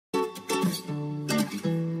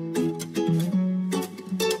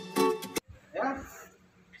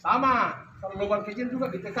Sama, kalau lubang kecil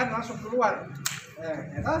juga ditekan langsung keluar.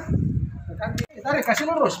 Tarik,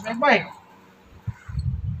 kasih lurus, baik-baik.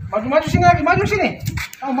 Maju sini lagi, maju sini.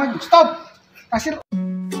 Oh, maju, stop. Kasih.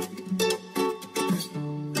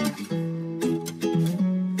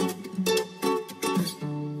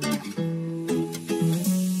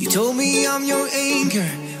 You told me I'm your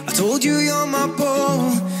anchor. I told you you're my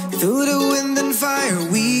pole. Through the wind and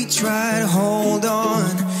fire, we try to hold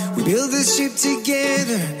on. We built this ship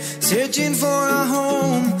together, searching for a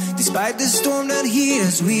home. Despite the storm that hit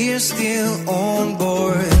us, we're still on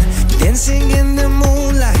board. Dancing in the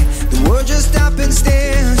moonlight, the world just stopped and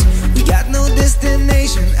stares. We got no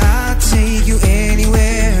destination, I'll take you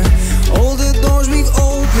anywhere. All the doors we've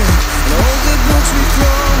opened, and all the books we've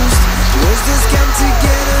closed. Words just come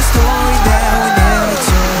together, story that we never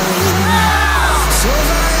told. So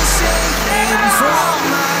I say, and from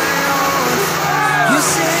my own, you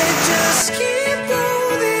said just keep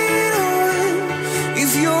holding on.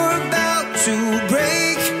 If you're about to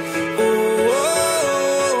break,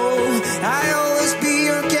 I always be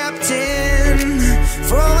your captain.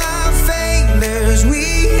 From our failures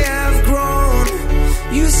we have grown.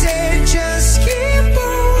 You said just keep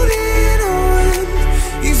holding on.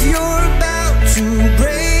 If you're about to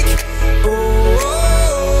break,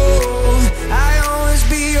 I always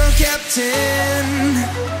be your captain.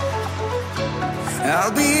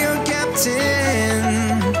 I'll be your captain.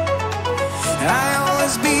 I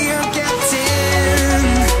always be your captain.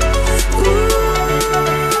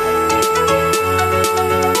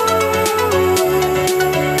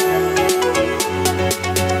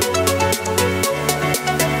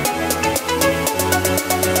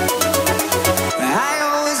 I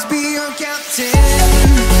always be your captain.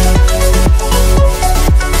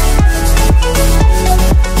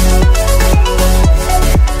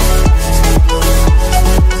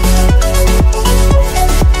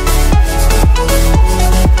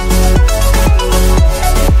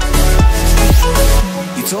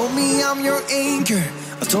 You told me I'm your anchor.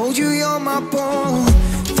 I told you you're my pole.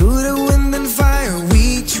 Through the wind and fire,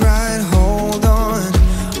 we tried to hold on.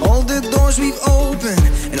 All the doors we've opened,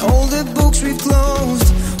 and all the books we've closed.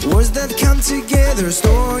 Words that come together, a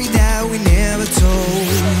story that we never told.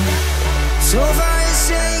 So for your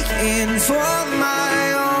sake and for my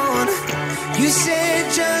own, you said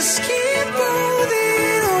just keep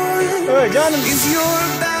holding on. Jangan. If you're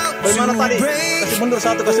about Bagaimana to tadi? break, Kasih mundur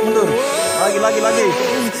satu, kasih mundur. Lagi.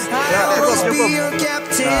 Ya, cukup.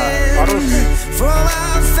 Nah, harus. from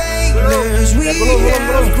our failures we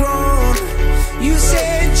have grown. You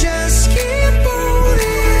said just keep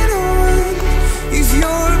holding on. If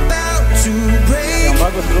you're about to break, Yang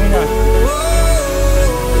bagus dulunya.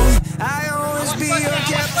 I always be your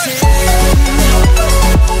captain.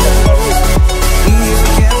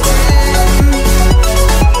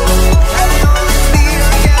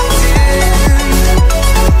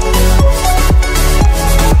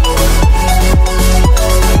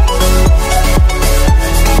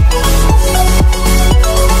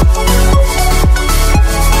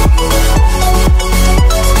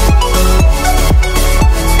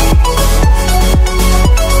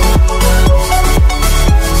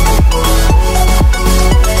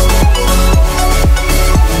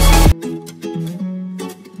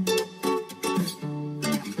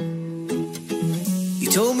 You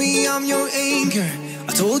told me I'm your anchor.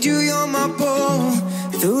 I told you you're my pole.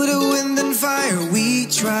 Through the wind and fire, we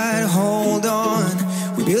try to hold on.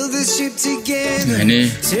 We build this ship together.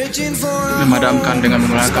 Ini memadamkan dengan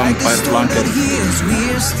menggunakan fire blanket.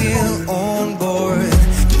 We're still on board.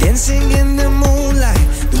 Dancing in the moonlight,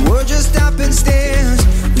 the world just stopped and stares.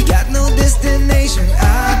 We got no destination,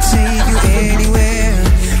 I'll take you anywhere.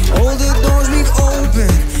 All the doors we've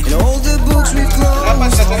opened, and all the books we've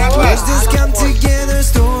closed. Words just come together,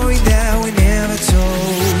 story that we never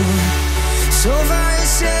told. So for your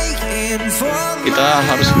sake and for Kita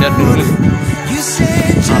harus lihat dulu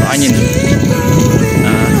arah angin.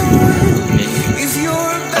 Nah, ini.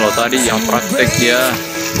 Kalau tadi yang praktek dia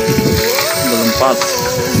belum pas.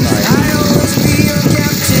 Nah, ini.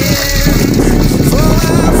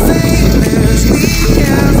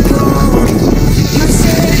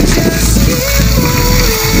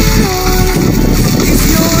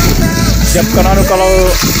 Siapkan kalau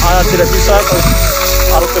tidak bisa, kalau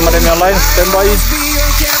harus pemadam yang lain standby.